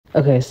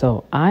Okay,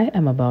 so I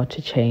am about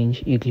to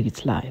change your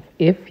glutes live.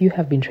 If you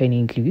have been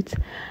training glutes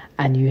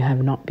and you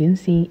have not been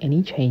seeing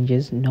any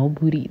changes, no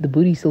booty, the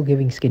booty's still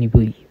giving skinny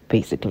booty,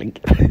 basically.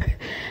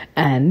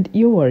 And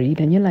you're worried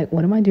and you're like,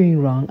 what am I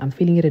doing wrong? I'm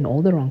feeling it in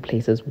all the wrong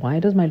places.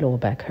 Why does my lower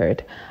back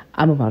hurt?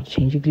 I'm about to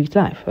change your glutes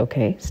live,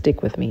 okay?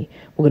 Stick with me.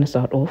 We're going to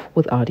start off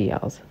with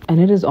RDLs.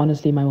 And it is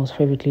honestly my most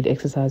favorite glute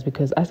exercise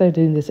because I started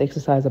doing this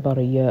exercise about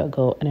a year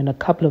ago, and in a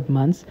couple of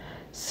months,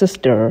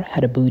 sister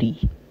had a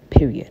booty,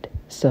 period.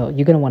 So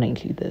you're going to want to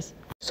include this.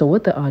 So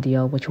with the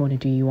RDL, what you want to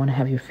do, you want to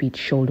have your feet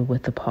shoulder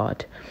width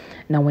apart.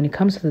 Now, when it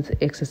comes to this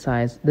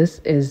exercise, this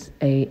is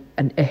a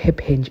hip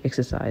hinge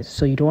exercise.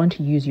 So you don't want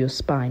to use your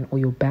spine or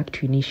your back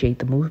to initiate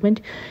the movement.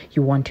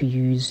 You want to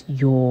use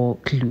your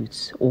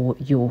glutes or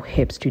your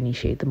hips to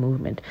initiate the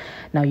movement.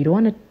 Now, you don't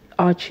want to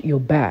arch your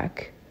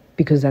back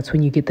because that's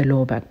when you get the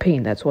lower back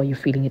pain. That's why you're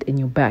feeling it in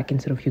your back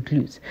instead of your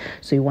glutes.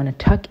 So you want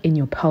to tuck in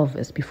your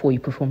pelvis before you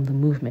perform the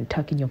movement.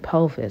 Tuck in your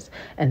pelvis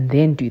and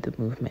then do the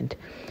movement.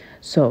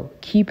 So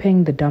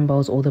keeping the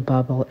dumbbells or the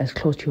barbell as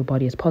close to your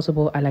body as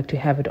possible. I like to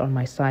have it on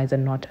my sides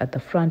and not at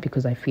the front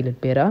because I feel it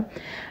better.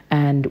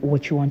 And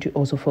what you want to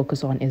also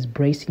focus on is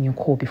bracing your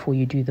core before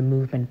you do the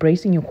movement.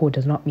 Bracing your core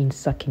does not mean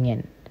sucking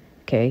in.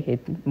 Okay,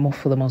 it more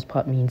for the most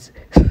part means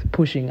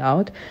pushing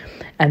out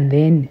and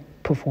then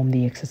perform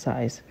the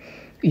exercise.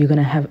 You're going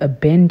to have a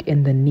bend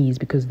in the knees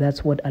because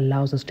that's what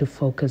allows us to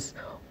focus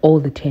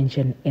all the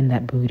tension in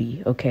that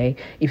booty, okay?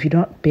 If you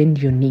don't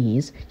bend your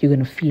knees, you're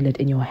going to feel it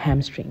in your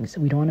hamstrings.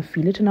 We don't want to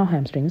feel it in our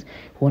hamstrings.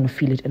 We want to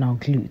feel it in our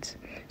glutes.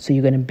 So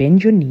you're going to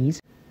bend your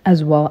knees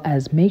as well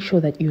as make sure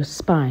that your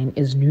spine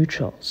is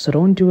neutral. So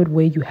don't do it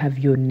where you have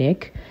your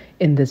neck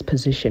in this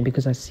position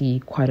because I see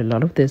quite a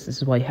lot of this. This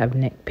is why you have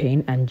neck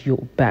pain and your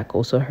back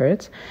also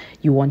hurts.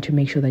 You want to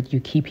make sure that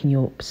you're keeping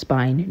your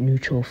spine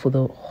neutral for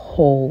the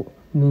whole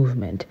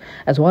movement,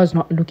 as well as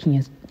not looking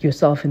at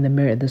yourself in the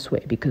mirror this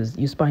way because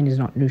your spine is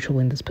not neutral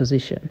in this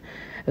position.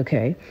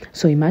 Okay,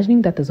 so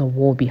imagining that there's a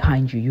wall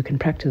behind you, you can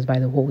practice by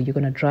the wall. You're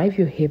going to drive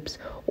your hips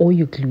or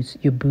your glutes,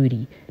 your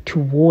booty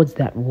towards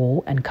that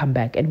wall and come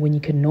back. And when you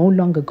can no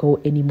longer go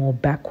any more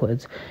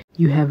backwards,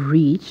 you have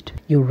reached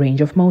your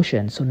range of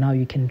motion. So now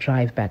you can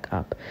drive back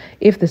up.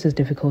 If this is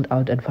difficult, I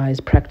would advise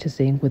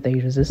practicing with a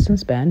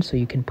resistance band. So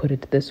you can put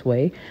it this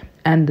way.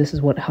 And this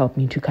is what helped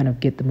me to kind of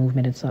get the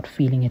movement and start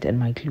feeling it in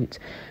my glutes.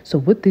 So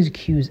with these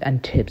cues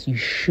and tips, you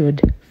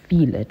should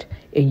feel it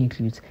in your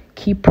glutes.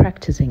 Keep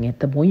practicing it.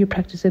 The more you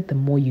practice it, the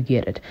more you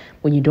get it.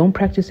 When you don't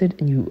practice it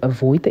and you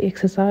avoid the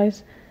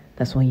exercise,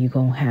 that's when you're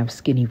going to have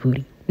skinny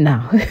booty.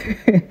 Now,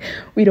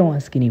 we don't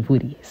want skinny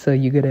booty. So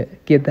you're going to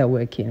get that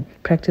work in.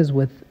 Practice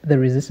with the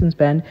resistance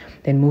band,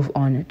 then move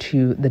on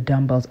to the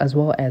dumbbells, as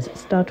well as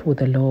start with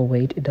a lower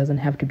weight. It doesn't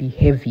have to be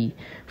heavy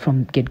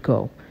from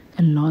get-go.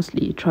 And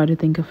lastly, try to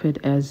think of it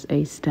as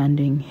a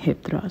standing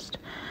hip thrust.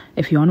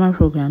 If you're on my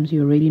programs,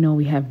 you already know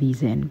we have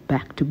these in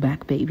back to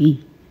back,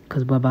 baby,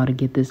 because we're about to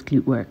get this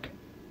glute work,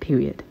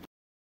 period.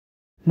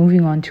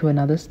 Moving on to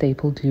another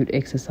staple glute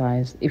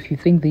exercise. If you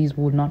think these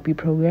will not be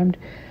programmed,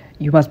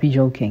 you must be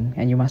joking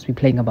and you must be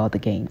playing about the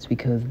games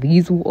because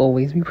these will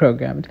always be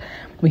programmed.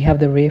 We have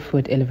the rear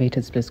foot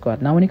elevated split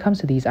squat. Now, when it comes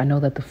to these, I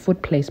know that the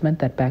foot placement,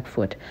 that back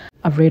foot,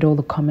 I've read all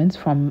the comments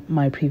from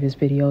my previous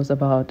videos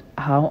about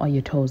how are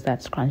your toes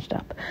that scrunched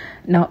up.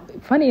 Now,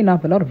 funny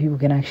enough, a lot of people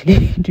can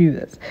actually do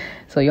this.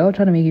 So y'all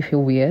trying to make you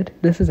feel weird.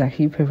 This is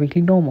actually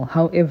perfectly normal.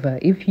 However,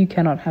 if you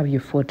cannot have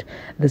your foot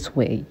this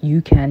way,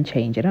 you can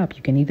change it up.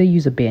 You can either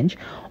use a bench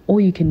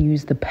or you can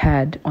use the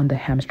pad on the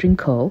hamstring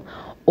curl,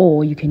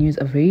 or you can use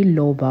a very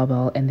low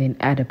barbell and then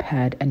add a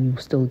pad and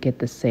you still get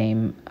the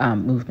same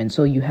movement.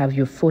 So you have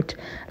your foot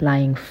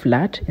lying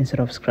flat instead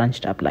of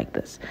scrunched up like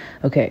this.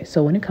 Okay,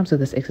 so when it comes to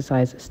this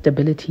exercise,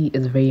 stability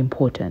is very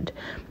important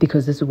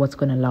because this is what's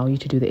going to allow you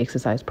to do the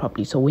exercise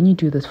properly. So when you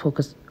do this,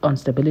 focus on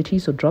stability.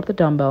 So drop the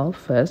dumbbell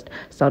first,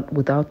 start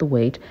without the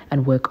weight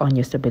and work on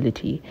your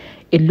stability.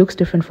 It looks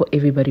different for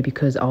everybody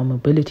because our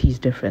mobility is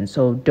different.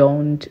 So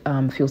don't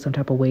feel some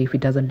type of way if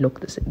it doesn't look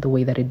the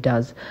way that it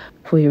does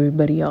for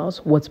everybody else.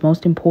 What's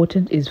most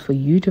important is for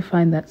you to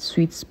find that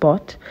sweet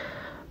spot,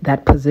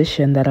 that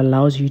position that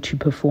allows you to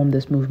perform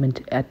this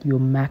movement at your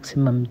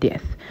maximum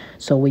depth,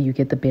 so where you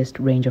get the best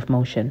range of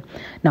motion.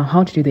 Now,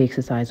 how to do the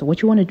exercise?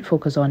 What you want to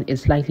focus on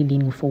is slightly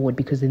leaning forward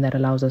because then that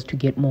allows us to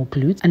get more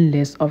glutes and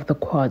less of the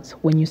quads.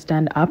 When you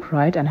stand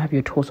upright and have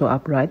your torso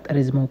upright, that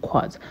is more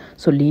quads.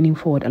 So leaning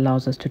forward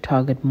allows us to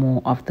target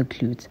more of the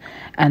glutes.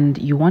 And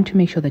you want to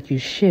make sure that your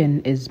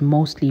shin is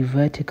mostly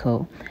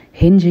vertical,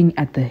 hinging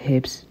at the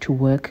hips to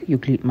work your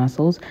glute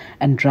muscles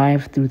and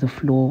drive through the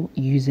floor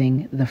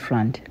using the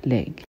front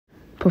leg.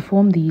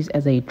 Perform these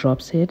as a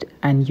drop set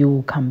and you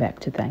will come back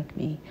to thank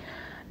me.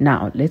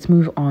 Now, let's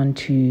move on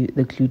to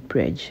the glute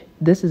bridge.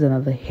 This is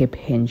another hip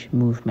hinge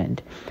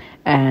movement.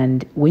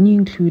 And when you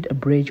include a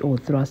bridge or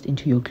thrust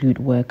into your glute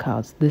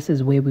workouts, this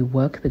is where we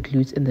work the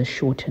glutes in the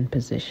shortened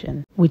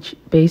position, which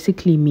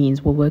basically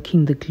means we're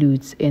working the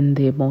glutes in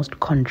their most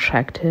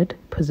contracted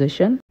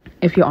position.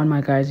 If you're on my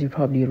guys, you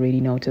probably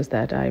already noticed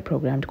that I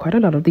programmed quite a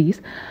lot of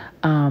these.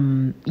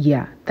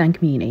 Yeah,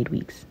 thank me in 8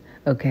 weeks.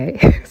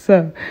 Okay,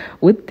 so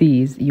with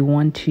these, you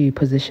want to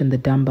position the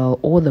dumbbell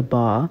or the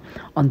bar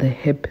on the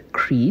hip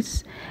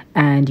crease,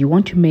 and you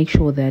want to make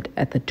sure that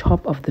at the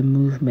top of the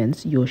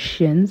movements, your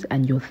shins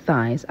and your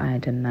thighs are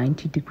at a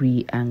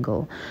 90-degree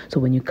angle. So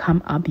when you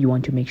come up, you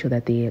want to make sure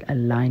that they're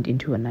aligned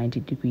into a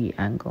 90-degree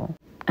angle.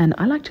 And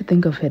I like to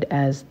think of it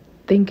as,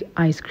 think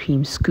ice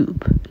cream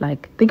scoop.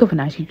 Like, think of an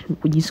ice cream.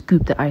 When you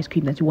scoop the ice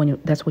cream,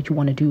 that's what you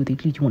want to do with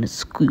it. You want to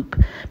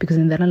scoop, because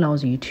then that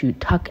allows you to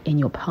tuck in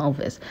your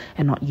pelvis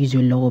and not use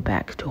your lower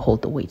back to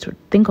hold the weight. So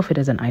think of it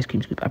as an ice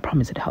cream scoop. I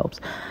promise it helps.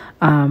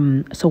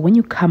 So when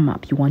you come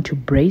up, you want to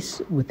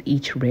brace with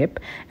each rep,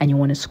 and you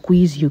want to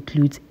squeeze your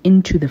glutes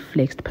into the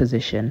flexed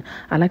position.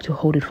 I like to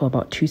hold it for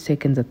about 2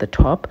 seconds at the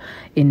top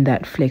in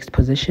that flexed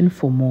position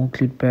for more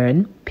glute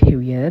burn,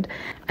 period.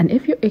 And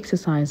if your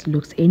exercise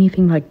looks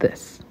anything like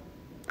this,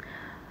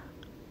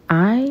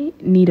 I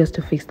need us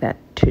to fix that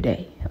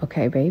today,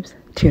 okay, babes?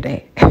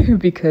 Today.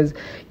 Because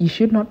you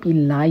should not be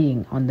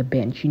lying on the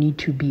bench. You need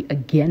to be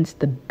against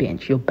the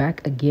bench, your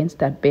back against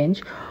that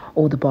bench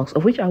or the box,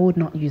 of which I would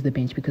not use the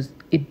bench because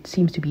it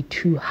seems to be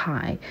too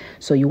high.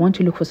 So you want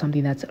to look for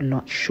something that's a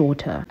lot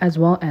shorter, as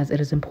well as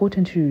it is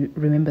important to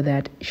remember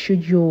that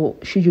should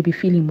you be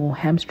feeling more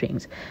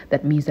hamstrings,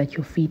 that means that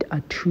your feet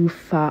are too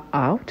far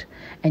out,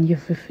 and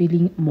if you're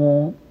feeling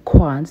more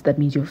quads, that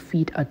means your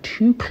feet are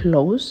too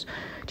close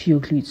to your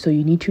glutes. So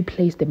you need to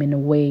place them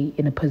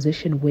in a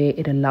position where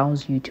it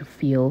allows you to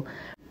feel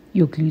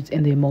your glutes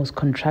in their most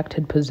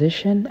contracted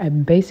position,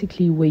 and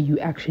basically where you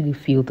actually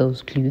feel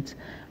those glutes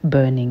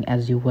burning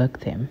as you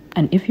work them.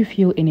 And if you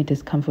feel any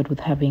discomfort with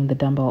having the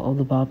dumbbell or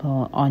the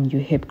barbell on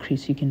your hip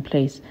crease, you can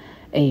place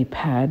a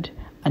pad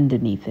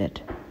underneath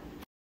it.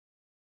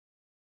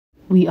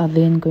 We are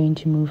then going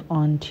to move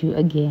on to,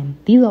 again,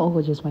 these are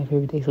all just my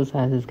favorite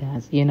exercises,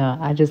 guys. You know,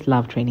 I just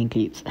love training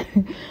glutes.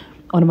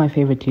 One of my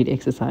favorite glute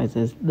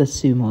exercises, the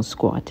sumo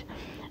squat.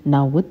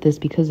 Now with this,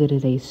 because it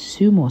is a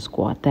sumo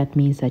squat, that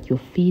means that your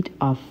feet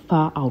are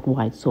far out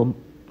wide, so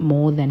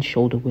more than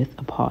shoulder width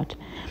apart.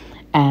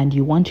 And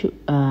you want to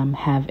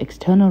have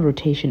external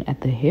rotation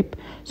at the hip,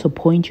 so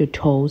point your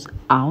toes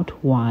out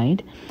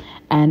wide.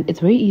 And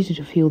it's very easy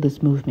to feel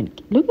this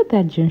movement. Look at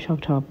that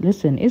Gymshark top.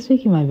 Listen, it's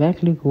making my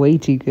back look way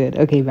too good.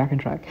 Okay, back on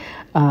track.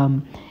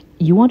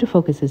 You want to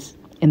focus this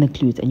in the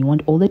glutes, and you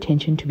want all the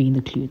tension to be in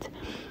the glutes.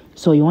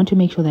 So you want to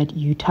make sure that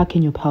you tuck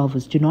in your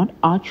pelvis. Do not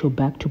arch your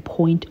back to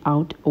point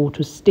out or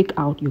to stick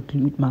out your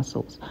glute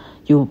muscles,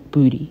 your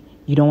booty.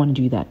 You don't want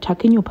to do that.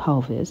 Tuck in your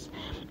pelvis.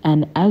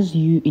 And as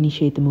you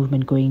initiate the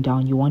movement going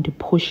down, you want to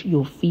push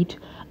your feet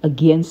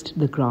against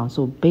the ground.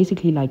 So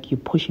basically like you're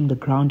pushing the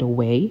ground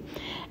away.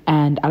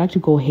 And I like to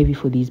go heavy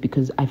for these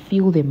because I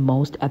feel them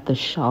most at the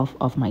shelf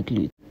of my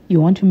glutes. You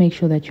want to make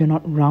sure that you're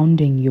not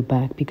rounding your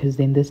back, because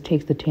then this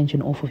takes the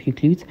tension off of your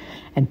glutes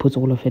and puts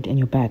all of it in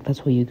your back.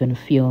 That's where you're going to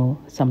feel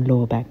some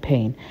lower back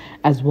pain.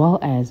 As well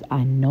as,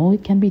 I know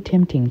it can be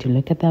tempting to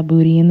look at that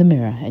booty in the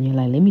mirror and you're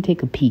like, let me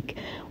take a peek.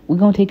 We're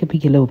going to take a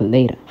peek a little bit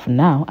later. For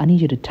now, I need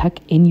you to tuck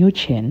in your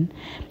chin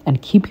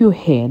and keep your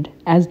head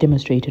as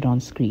demonstrated on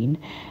screen,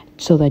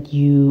 so that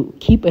you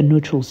keep a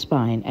neutral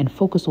spine and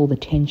focus all the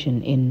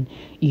tension in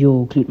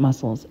your glute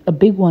muscles. A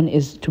big one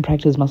is to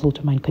practice muscle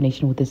to mind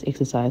connection with this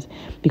exercise,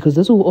 because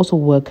this will also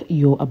work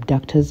your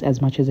abductors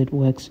as much as it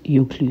works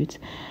your glutes.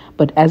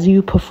 But as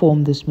you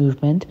perform this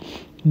movement,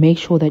 make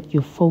sure that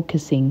you're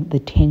focusing the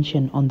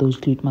tension on those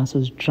glute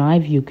muscles.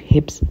 Drive your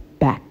hips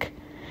back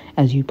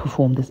as you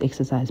perform this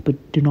exercise,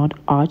 but do not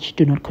arch.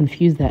 Do not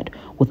confuse that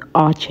with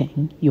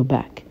arching your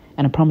back.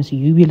 And I promise you,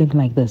 you'll be looking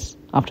like this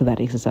after that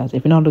exercise.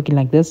 If you're not looking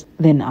like this,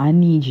 then I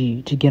need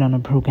you to get on a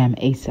program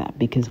ASAP,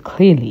 because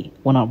clearly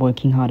we're not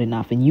working hard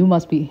enough and you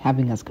must be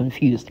having us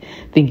confused,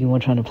 thinking we're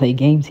trying to play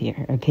games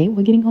here, okay?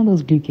 We're getting on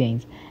those glute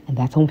games, and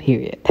that's on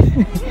period.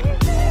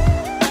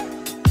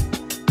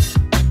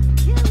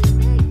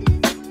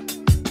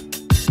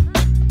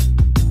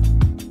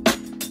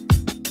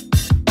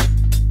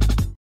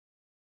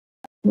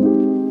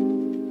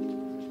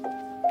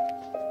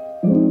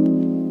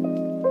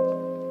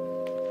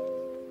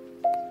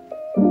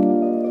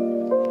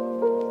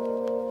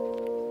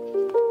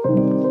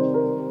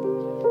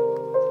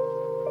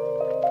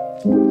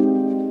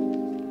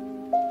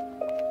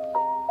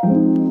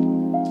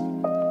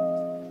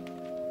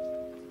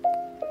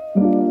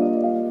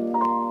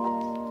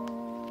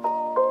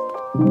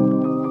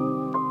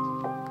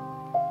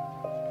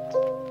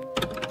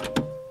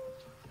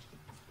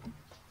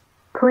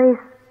 Please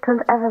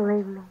don't ever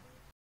leave me.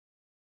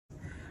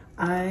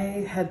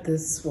 I had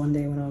this one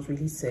day when I was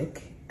really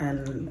sick,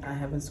 and I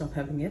haven't stopped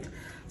having it.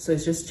 So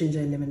it's just ginger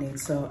and lemonade.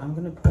 So I'm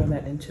gonna pour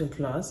that into a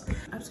glass.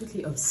 I'm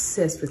absolutely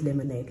obsessed with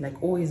lemonade,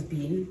 like always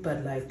been,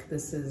 but like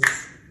this is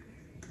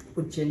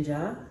with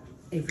ginger,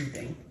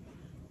 everything.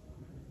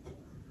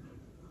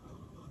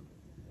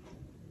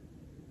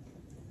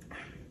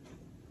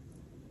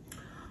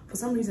 For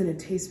some reason it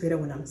tastes better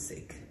when I'm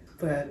sick,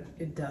 but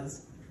it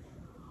does.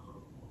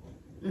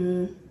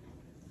 It's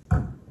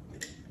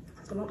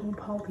a lot more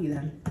pulpy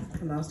than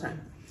last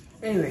time.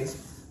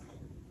 Anyways,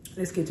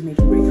 let's get to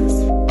making breakfast.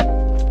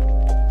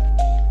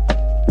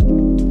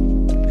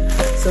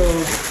 So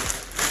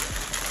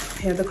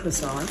here are the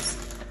croissants.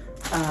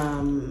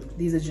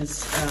 These are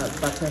just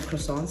butter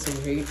croissants,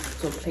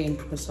 so plain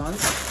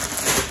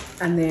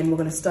croissants. And then we're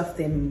gonna stuff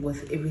them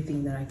with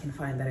everything that I can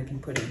find that I can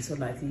put in. So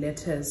like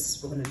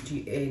lettuce, we're gonna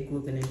do egg,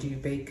 we're gonna do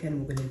bacon,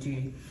 we're gonna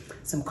do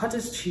some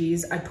cottage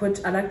cheese. I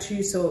like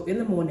to, so in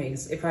the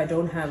mornings, if I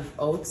don't have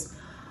oats,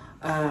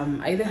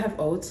 I either have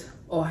oats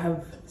or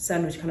have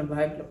sandwich kind of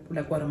vibe,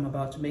 like what I'm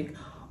about to make,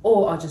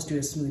 or I'll just do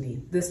a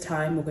smoothie. This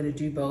time we're gonna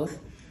do both.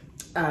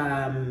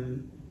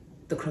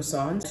 The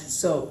croissant.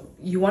 So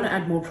you wanna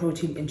add more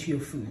protein into your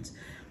foods.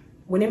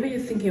 Whenever you're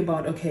thinking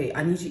about, okay,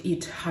 I need to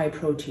eat high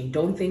protein,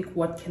 don't think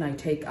what can I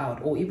take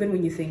out, or even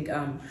when you think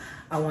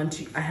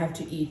I have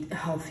to eat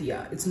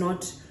healthier, it's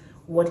not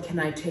what can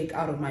I take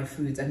out of my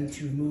foods, I need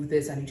to remove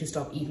this, I need to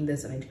stop eating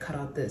this, I need to cut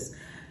out this.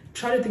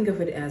 Try to think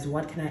of it as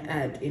what can I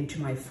add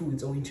into my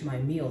foods or into my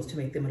meals to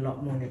make them a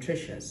lot more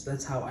nutritious.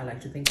 That's how I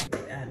like to think of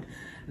it, and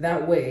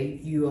that way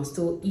you are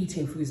still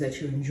eating foods that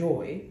you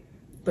enjoy,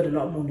 but a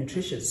lot more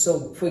nutritious.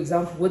 So for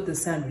example, with the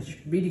sandwich,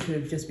 really could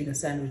have just been a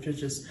sandwich with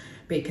just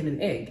bacon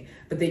and egg,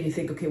 but then you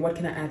think, okay, what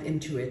can I add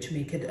into it to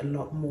make it a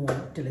lot more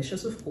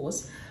delicious, of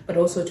course, but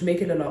also to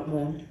make it a lot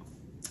more,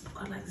 I've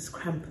got like this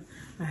cramp,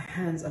 my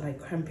hands are like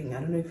cramping,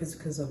 I don't know if it's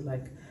because of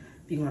like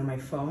being on my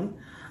phone,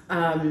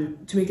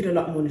 to make it a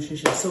lot more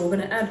nutritious. So we're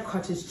gonna add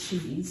cottage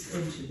cheese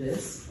into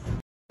this.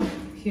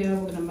 Here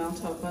we're gonna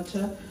melt our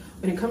butter.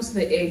 When it comes to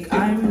the egg,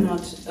 I'm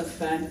not a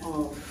fan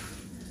of,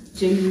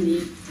 genuinely,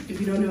 if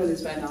you don't know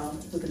this by now,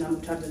 with the number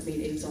of times I've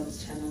made eggs on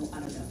this channel, I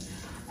don't know.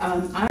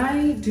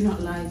 I do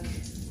not like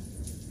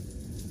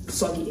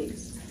soggy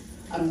eggs.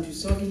 I don't do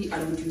soggy, I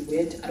don't do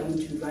wet, I don't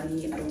do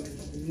runny, I don't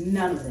do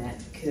none of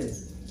that,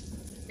 because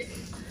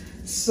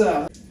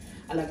so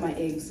I like my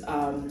eggs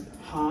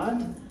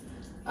hard.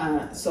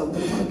 So I'm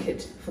gonna cook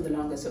it for the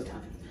longest of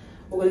time.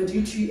 We're gonna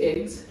do 2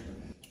 eggs.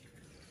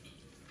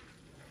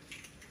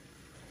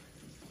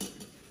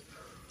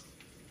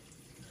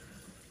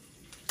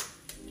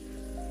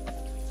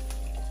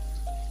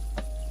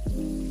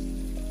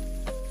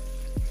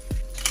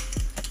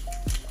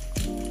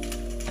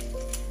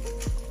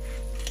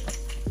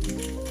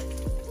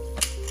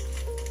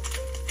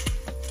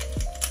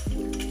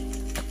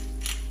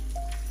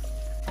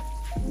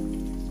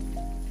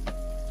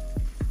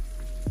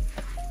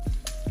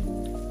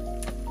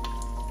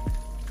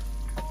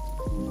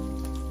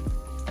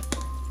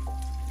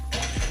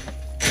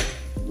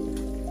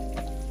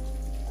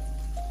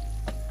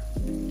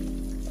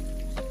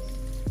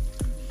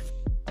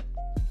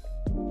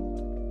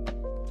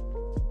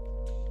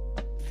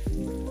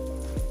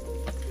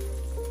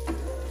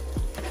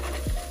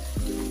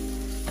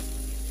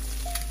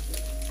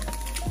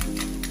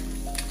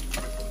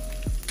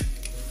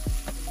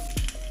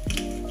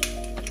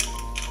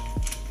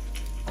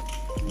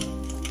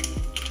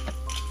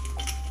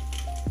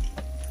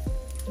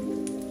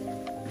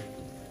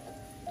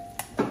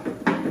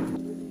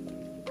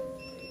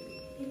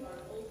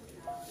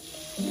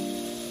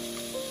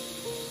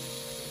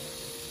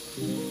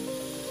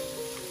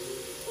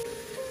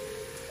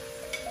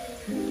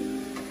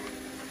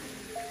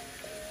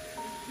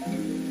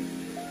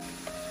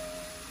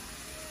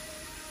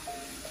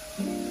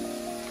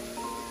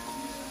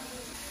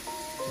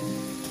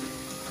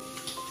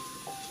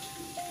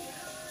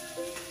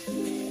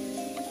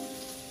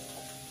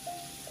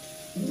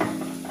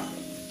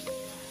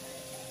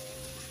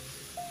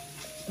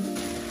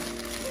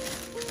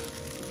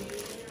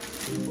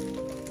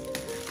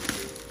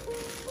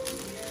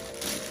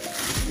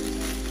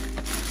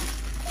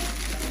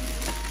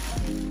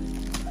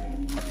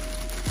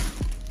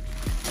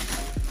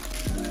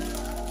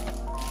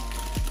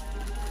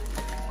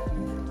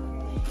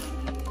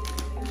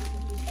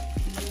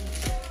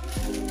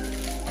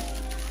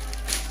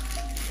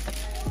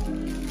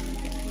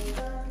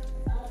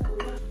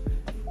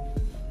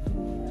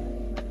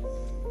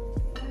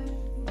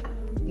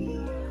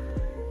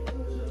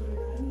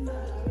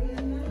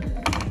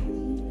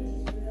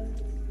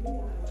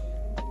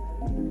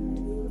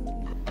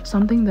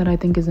 Something that I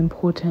think is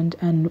important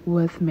and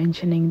worth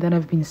mentioning that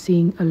I've been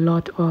seeing a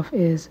lot of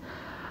is,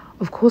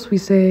 of course, we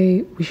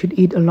say we should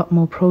eat a lot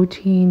more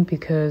protein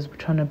because we're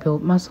trying to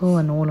build muscle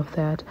and all of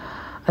that.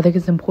 I think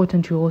it's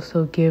important to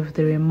also give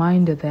the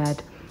reminder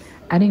that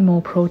adding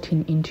more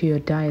protein into your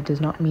diet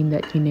does not mean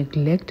that you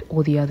neglect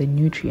all the other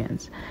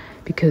nutrients,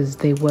 because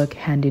they work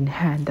hand in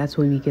hand. That's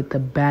where we get the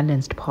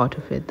balanced part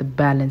of it, the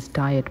balanced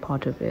diet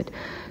part of it.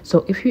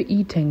 So if you're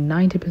eating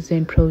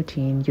 90%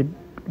 protein, your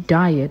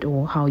diet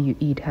or how you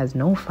eat has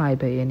no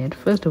fiber in it,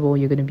 first of all,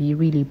 you're going to be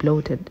really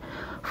bloated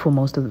for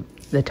most of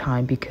the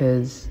time,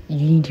 because you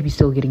need to be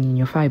still getting in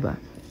your fiber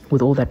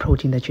with all that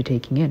protein that you're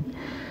taking in.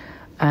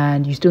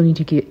 And you still need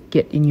to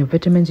get in your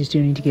vitamins, you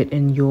still need to get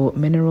in your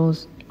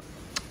minerals,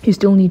 you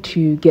still need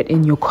to get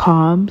in your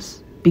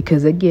carbs,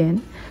 because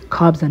again,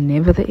 carbs are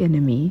never the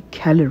enemy.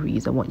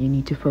 Calories are what you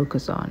need to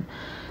focus on.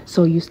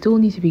 So you still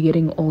need to be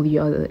getting all the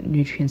other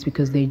nutrients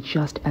because they're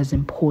just as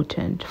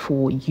important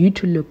for you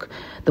to look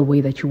the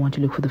way that you want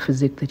to look, for the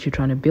physique that you're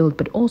trying to build,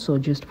 but also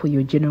just for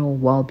your general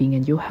well-being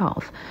and your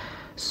health.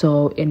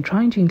 So in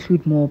trying to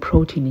include more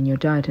protein in your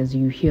diet, as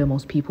you hear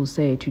most people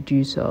say to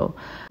do so,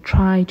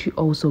 try to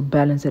also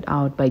balance it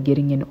out by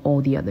getting in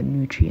all the other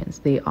nutrients.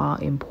 They are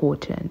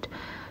important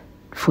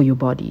for your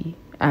body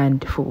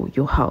and for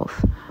your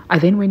health. I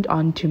then went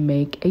on to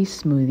make a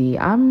smoothie.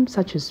 I'm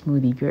such a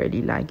smoothie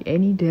girly. Like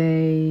any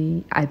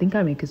day, I think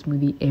I make a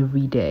smoothie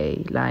every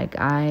day. Like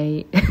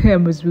I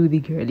am a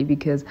smoothie girly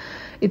because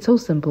it's so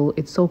simple,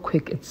 it's so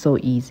quick, it's so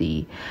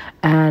easy.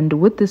 And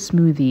with the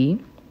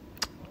smoothie,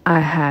 I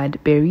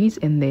had berries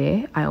in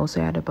there. I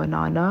also had a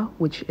banana,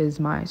 which is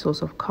my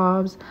source of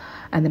carbs.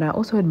 And then I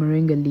also had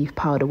moringa leaf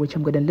powder, which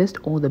I'm going to list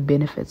all the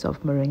benefits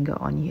of moringa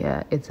on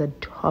here. It's a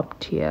top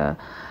tier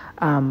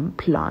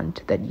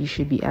plant that you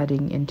should be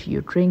adding into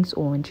your drinks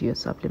or into your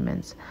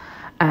supplements.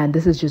 And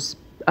this is just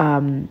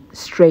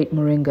straight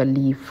moringa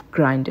leaf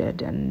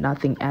grinded and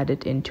nothing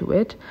added into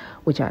it,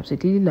 which I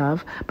absolutely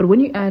love. But when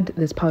you add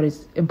this powder,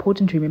 it's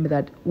important to remember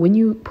that when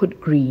you put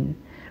green,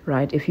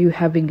 right, if you're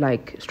having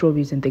like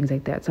strawberries and things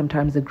like that,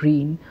 sometimes the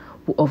green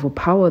will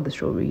overpower the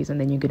strawberries and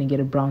then you're going to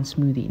get a brown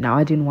smoothie. Now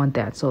I didn't want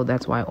that, so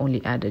that's why I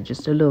only added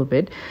just a little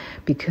bit,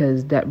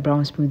 because that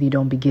brown smoothie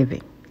don't be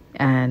giving.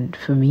 And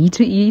for me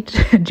to eat,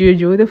 to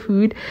enjoy the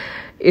food,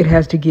 it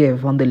has to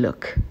give on the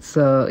look.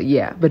 So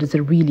yeah, but it's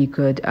a really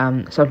good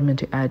supplement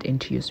to add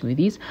into your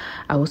smoothies.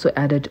 I also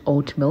added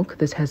oat milk.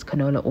 This has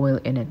canola oil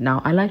in it.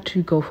 Now I like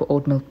to go for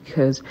oat milk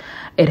because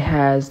it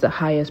has the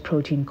highest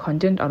protein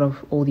content out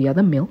of all the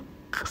other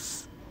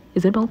milks.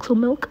 Is it milk or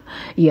milk?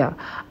 Yeah.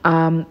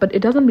 But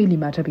it doesn't really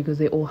matter because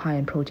they're all high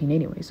in protein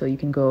anyway. So you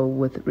can go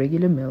with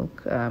regular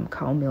milk,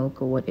 cow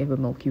milk, or whatever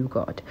milk you've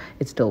got.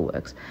 It still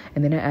works.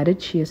 And then I added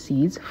chia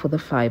seeds for the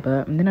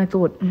fiber. And then I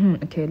thought,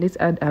 okay, let's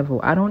add apple.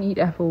 I don't eat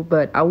apple,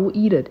 but I will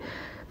eat it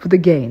for the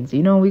gains.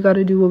 You know, we got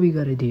to do what we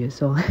got to do.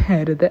 So I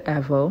added the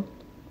apple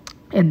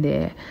in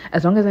there.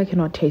 As long as I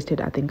cannot taste it,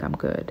 I think I'm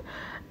good.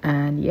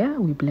 And yeah,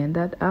 we blend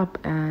that up.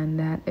 And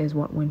that is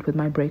what went with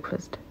my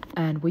breakfast.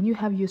 And when you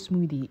have your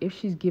smoothie, if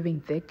she's giving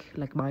thick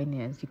like mine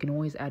is, you can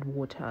always add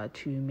water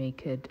to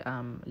make it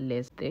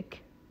less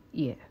thick.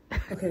 Yeah.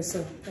 Okay,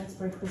 so that's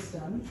breakfast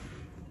done.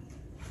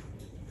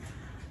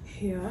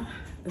 Here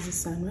is a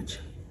sandwich.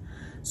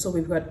 So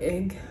we've got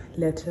egg,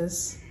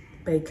 lettuce,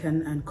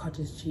 bacon, and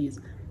cottage cheese.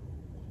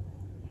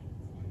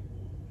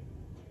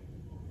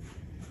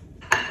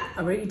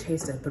 I've already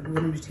tasted, but we're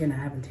going to pretend I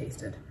haven't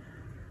tasted.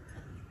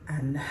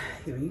 And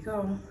here we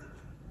go.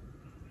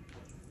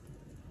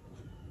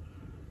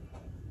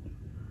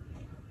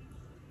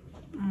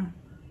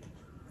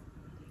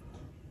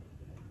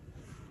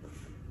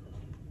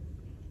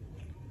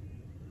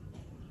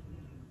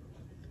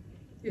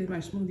 Here's my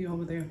smoothie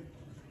over there.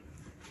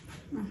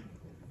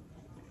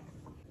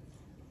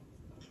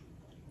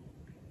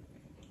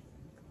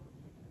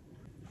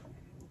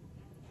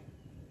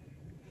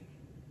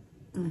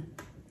 I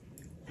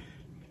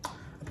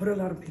put a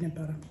lot of peanut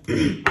butter.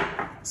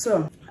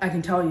 So I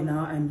can tell you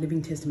now, I'm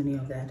living testimony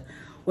of that.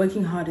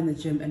 Working hard in the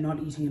gym and not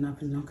eating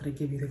enough is not going to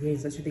give you the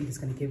gains that you think it's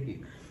going to give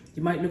you.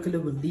 You might look a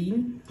little bit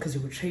lean because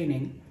you were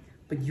training,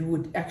 but you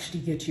would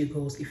actually get to your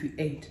goals if you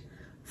ate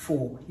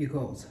for your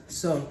goals.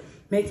 So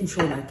making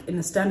sure, like in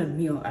a standard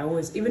meal, I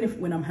always, even if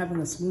when I'm having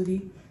a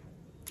smoothie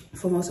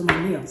for most of my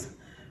meals,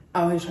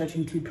 I always try to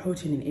include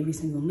protein in every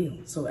single meal.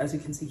 So as you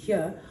can see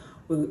here,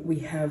 we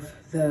have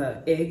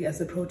the egg as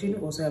the protein. We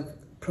also have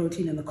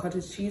protein in the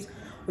cottage cheese.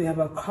 We have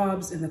our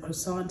carbs in the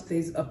croissant.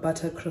 There's a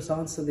butter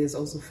croissant, so there's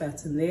also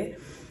fats in there.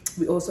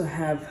 We also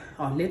have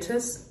our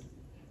lettuce,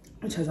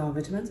 which has our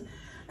vitamins.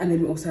 And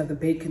then we also have the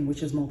bacon,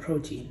 which is more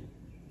protein.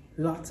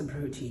 Lots of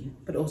protein,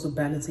 but also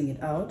balancing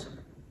it out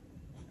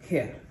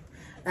here.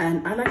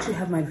 And I like to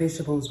have my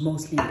vegetables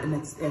mostly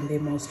in their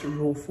most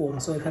raw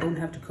form. So if I don't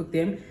have to cook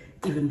them,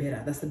 even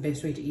better. That's the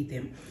best way to eat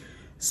them.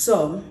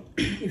 So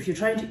if you're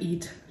trying to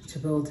eat to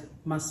build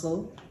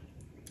muscle,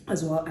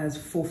 as well as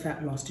for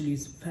fat loss, to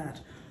lose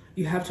fat,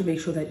 you have to make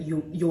sure that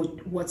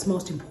what's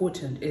most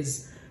important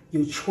is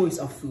your choice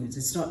of foods.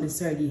 It's not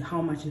necessarily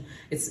how much,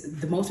 it's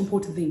the most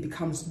important thing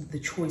becomes the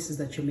choices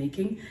that you're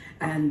making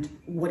and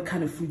what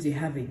kind of foods you're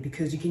having,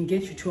 because you can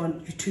get your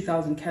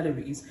 2,000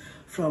 calories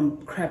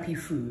from crappy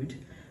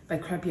food. By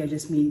crappy, I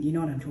just mean, you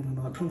know what I'm talking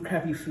about, from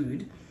crappy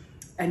food,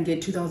 and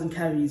get 2,000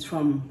 calories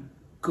from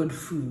good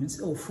foods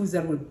or foods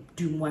that would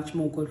do much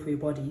more good for your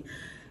body.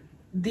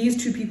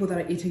 These two people that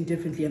are eating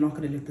differently are not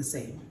going to look the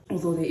same.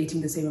 Although they're eating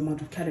the same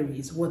amount of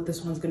calories, what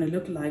this one's going to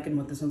look like and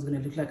what this one's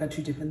going to look like are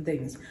two different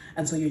things.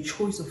 And so your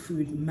choice of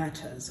food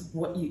matters.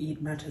 What you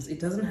eat matters. It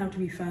doesn't have to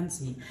be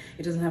fancy.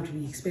 It doesn't have to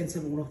be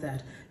expensive, all of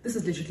that. This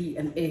is literally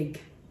an egg,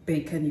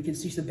 bacon. You can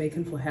switch the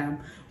bacon for ham,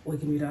 or you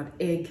can read out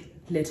egg,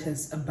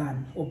 lettuce, a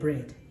bun, or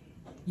bread.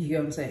 You get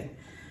what I'm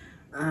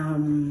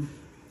saying?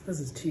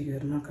 This is too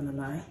good, I'm not going to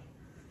lie.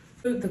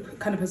 The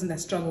kind of person that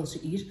struggles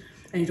to eat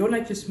and you don't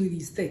like your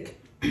smoothies thick,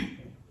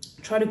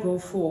 try to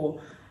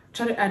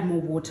add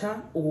more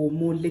water or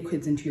more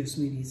liquids into your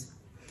smoothies.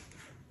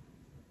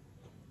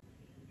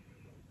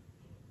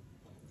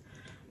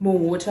 more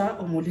water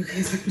or more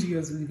liquids into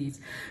your smoothies,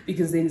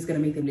 because then it's gonna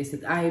make them less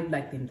thick. I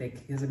like them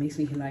thick because it makes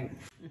me feel like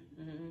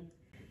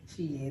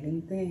she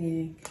getting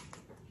thick.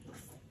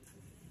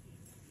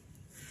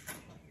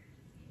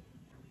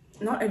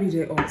 Not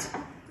everyday oats.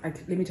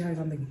 Let me tell you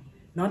something.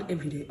 Not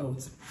everyday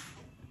oats.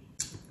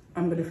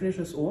 I'm gonna finish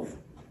this off,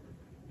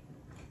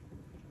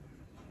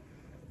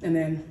 and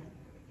then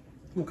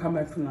we'll come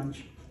back for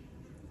lunch.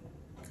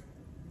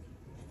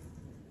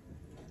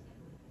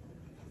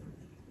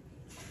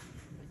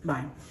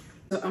 Bye.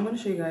 So I'm going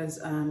to show you guys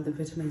the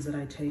vitamins that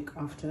I take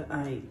after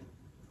I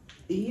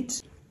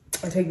eat.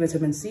 I take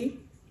vitamin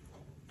C,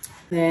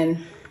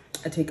 then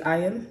I take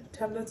iron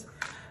tablets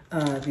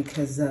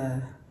because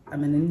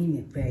I'm an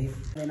anemic babe.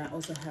 Then I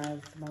also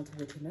have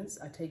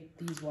multivitamins. I take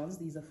these ones.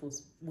 These are for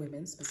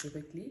women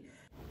specifically.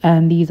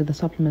 And these are the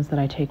supplements that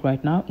I take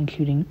right now,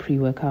 including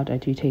pre-workout. I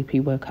do take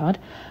pre-workout.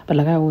 But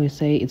like I always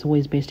say, it's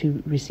always best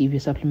to receive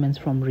your supplements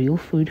from real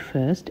food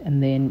first.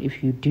 And then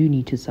if you do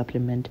need to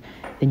supplement,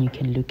 then you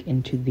can look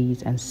into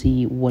these and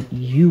see what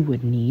you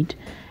would need,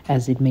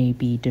 as it may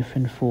be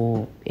different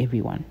for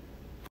everyone.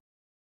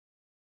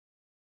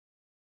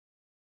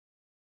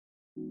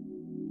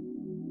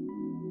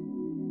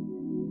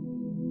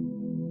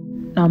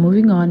 Now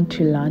moving on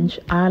to lunch.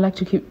 I like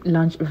to keep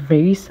lunch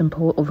very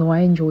simple, although I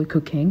enjoy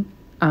cooking.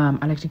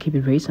 I like to keep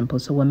it very simple,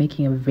 so we're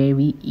making a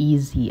very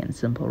easy and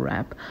simple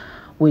wrap,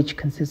 which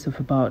consists of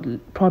about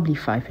probably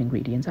 5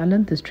 ingredients. I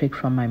learned this trick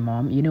from my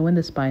mom. You know, when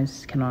the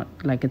spice cannot,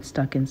 like, get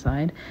stuck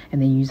inside,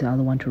 and then use the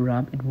other one to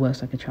rub, it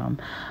works like a charm.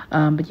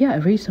 But yeah,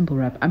 a very simple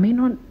wrap. I may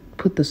not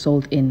put the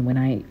salt in when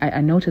I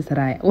notice that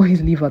I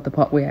always leave out the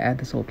part where I add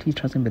the salt. Please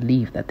trust and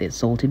believe that there's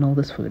salt in all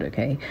this food,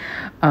 okay?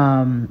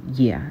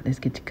 Yeah, let's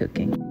get to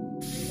cooking.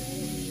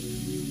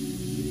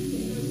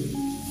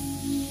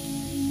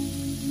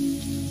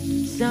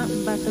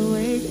 Something about the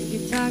way that you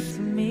talk to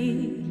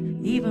me,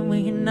 even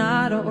when you're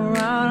not around.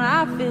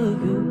 I feel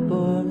you,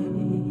 boy.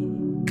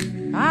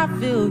 I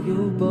feel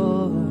you,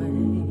 boy.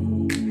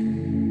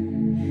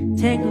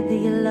 Tangled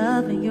in your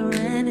love and your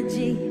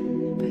energy.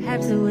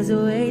 Perhaps it was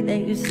the way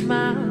that you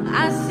smile.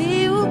 I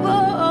see you,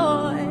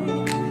 boy.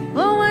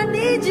 Oh, I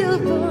need you,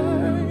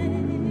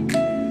 boy.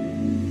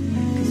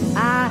 'Cause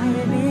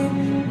I've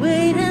been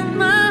waiting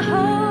my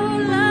whole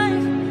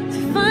life to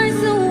find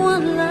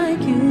someone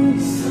like you.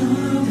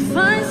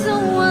 Find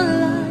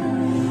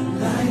someone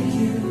like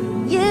you.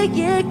 Yeah,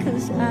 yeah,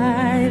 'cause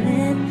I've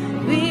been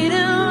waiting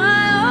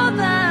my whole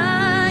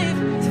life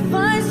to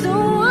find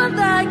someone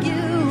like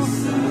you.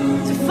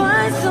 To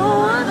find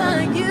someone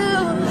like you.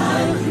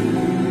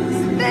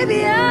 So baby,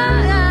 I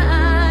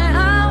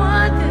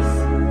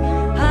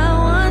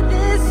want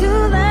this to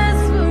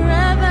last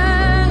forever.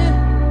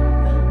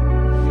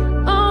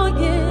 Oh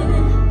yeah.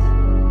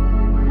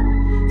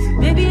 So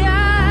baby, I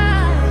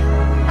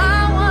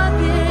want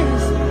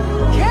this.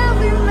 Can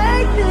we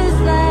make this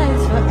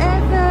last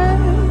forever?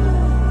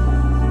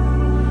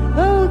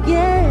 Oh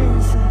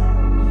yes.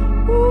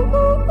 Ooh,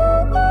 ooh,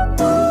 ooh, ooh,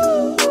 ooh,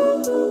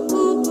 ooh,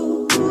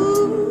 ooh,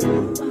 ooh.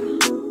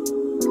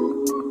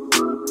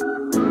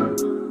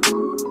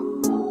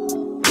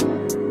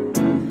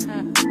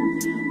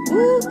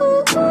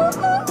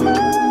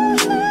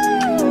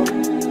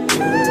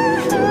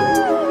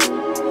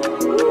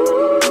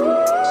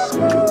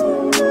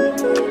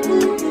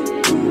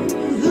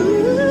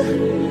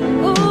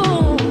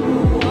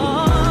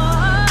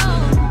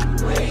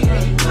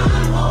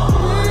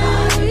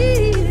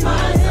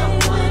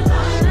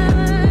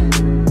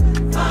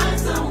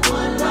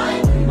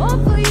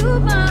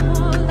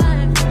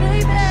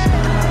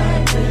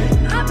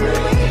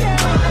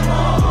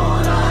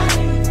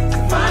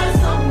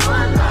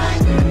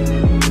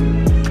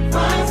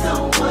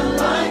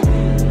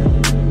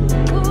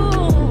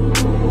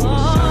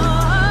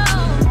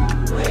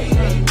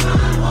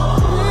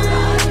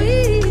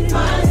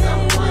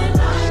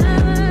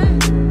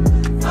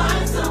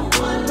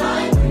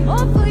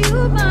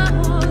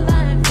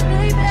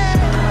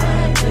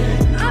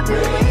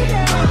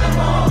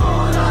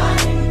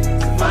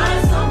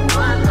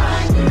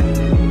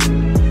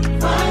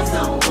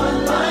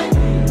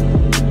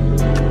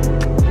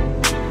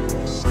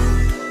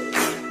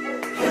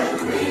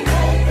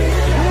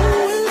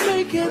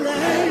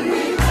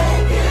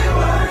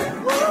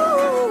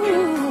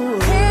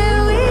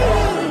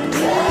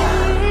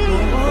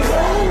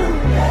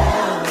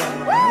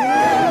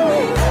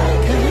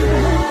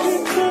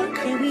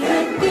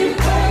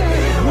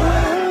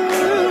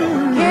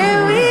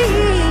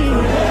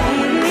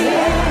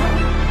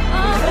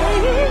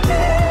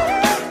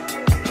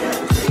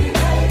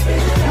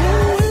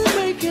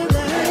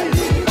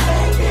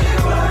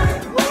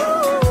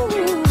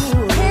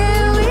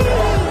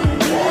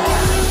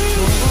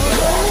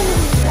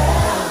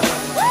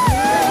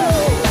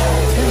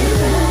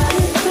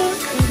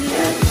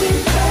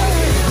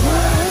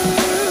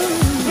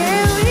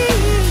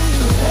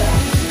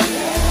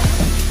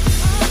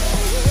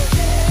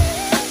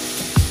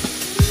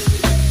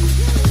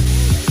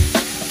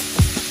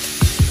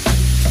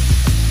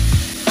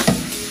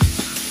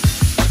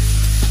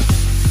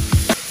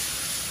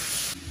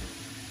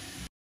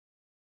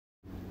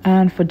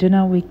 And for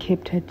dinner, we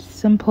kept it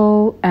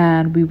simple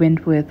and we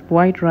went with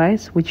white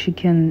rice, which you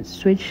can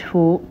switch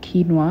for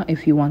quinoa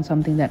if you want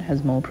something that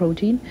has more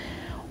protein,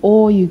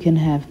 or you can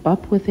have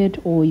bap with it,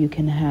 or you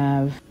can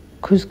have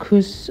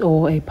couscous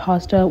or a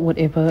pasta,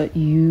 whatever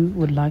you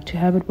would like to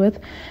have it with.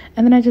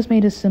 And then I just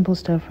made a simple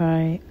stir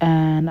fry,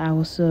 and I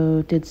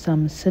also did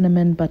some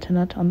cinnamon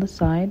butternut on the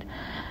side.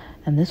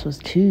 And this was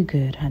too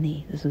good,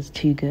 honey. This was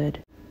too good.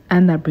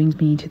 And that brings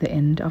me to the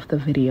end of the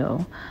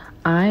video.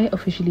 I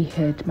officially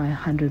hit my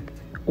 100th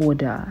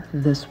order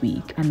this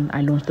week, and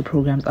I launched the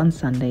programs on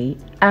Sunday.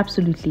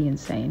 Absolutely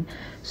insane.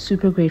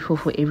 Super grateful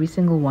for every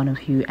single one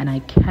of you, and I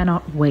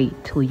cannot wait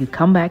till you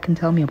come back and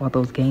tell me about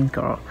those gains,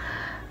 girl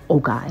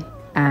or guy.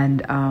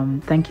 And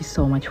thank you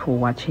so much for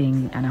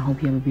watching, and I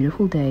hope you have a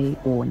beautiful day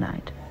or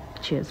night.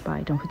 Cheers,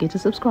 bye. Don't forget to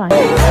subscribe.